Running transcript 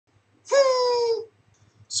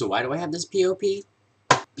So why do I have this POP?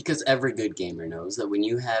 Because every good gamer knows that when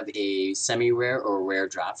you have a semi-rare or rare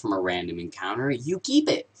drop from a random encounter, you keep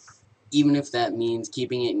it. Even if that means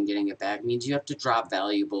keeping it and getting it back means you have to drop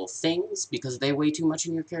valuable things because they weigh too much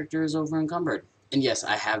and your character is over-encumbered. And yes,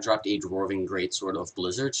 I have dropped a Dwarven Greatsword of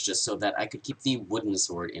Blizzards just so that I could keep the wooden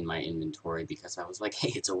sword in my inventory because I was like,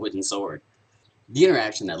 hey, it's a wooden sword. The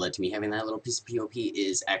interaction that led to me having that little piece of POP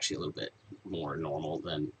is actually a little bit more normal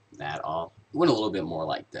than that all. It went a little bit more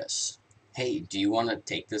like this. Hey, do you want to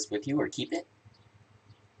take this with you or keep it?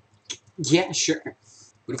 Yeah, sure.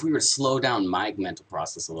 But if we were to slow down my mental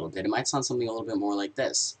process a little bit, it might sound something a little bit more like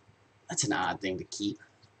this. That's an odd thing to keep.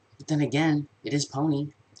 But then again, it is pony.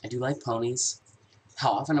 I do like ponies.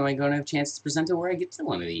 How often am I going to have a chance to present it where I get to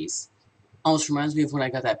one of these? Almost reminds me of when I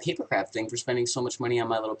got that papercraft thing for spending so much money on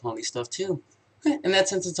My Little Pony stuff too. In that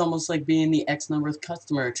sense, it's almost like being the X numberth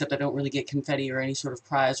customer, except I don't really get confetti or any sort of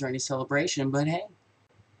prize or any celebration, but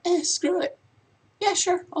hey, screw it. Yeah,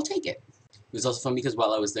 sure, I'll take it. It was also fun because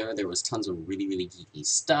while I was there, there was tons of really, really geeky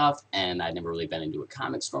stuff, and I'd never really been into a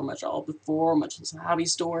comic store much all before, much as a hobby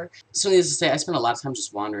store. So needless to say, I spent a lot of time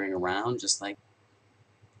just wandering around, just like,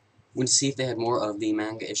 went to see if they had more of the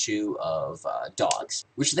manga issue of Dogs,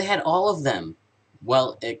 which they had all of them.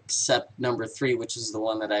 Well, except number 3, which is the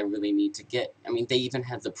one that I really need to get. I mean, they even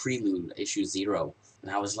had the Prelude, issue 0,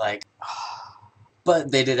 and I was like,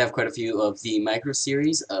 But they did have quite a few of the micro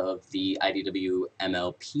series of the IDW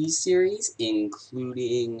MLP series,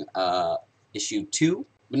 including issue 2,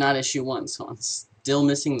 but not issue 1, so I'm still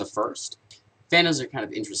missing the first. Fandoms are kind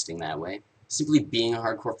of interesting that way. Simply being a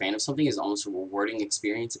hardcore fan of something is almost a rewarding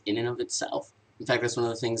experience in and of itself. In fact, that's one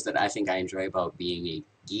of the things that I think I enjoy about being a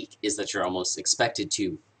geek, is that you're almost expected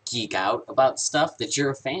to geek out about stuff that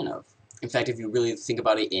you're a fan of. In fact, if you really think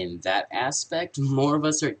about it in that aspect, more of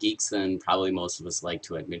us are geeks than probably most of us like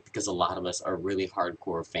to admit, because a lot of us are really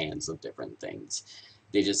hardcore fans of different things.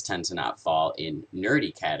 They just tend to not fall in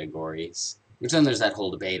nerdy categories. Which then there's that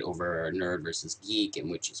whole debate over nerd versus geek,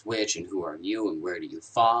 and which is which, and who are you, and where do you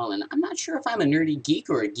fall, and I'm not sure if I'm a nerdy geek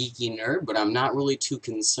or a geeky nerd, but I'm not really too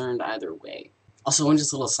concerned either way. Also, one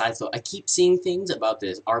just little side thought, I keep seeing things about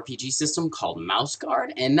this RPG system called Mouse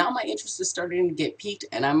Guard, and now my interest is starting to get piqued,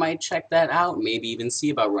 and I might check that out, maybe even see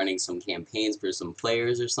about running some campaigns for some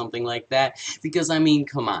players or something like that, because I mean,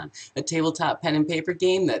 come on, a tabletop pen and paper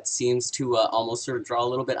game that seems to almost sort of draw a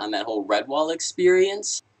little bit on that whole Redwall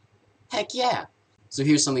experience? Heck yeah! So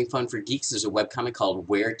here's something fun for geeks. There's a webcomic called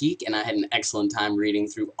Where Geek, and I had an excellent time reading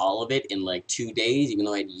through all of it in like 2 days, even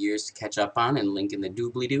though I had years to catch up on, and link in the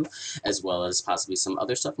doobly-doo, as well as possibly some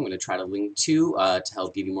other stuff I'm going to try to link to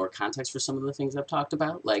help give you more context for some of the things I've talked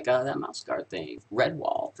about, like that mouse guard thing,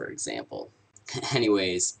 Redwall, for example.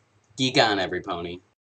 Anyways, geek on, every pony.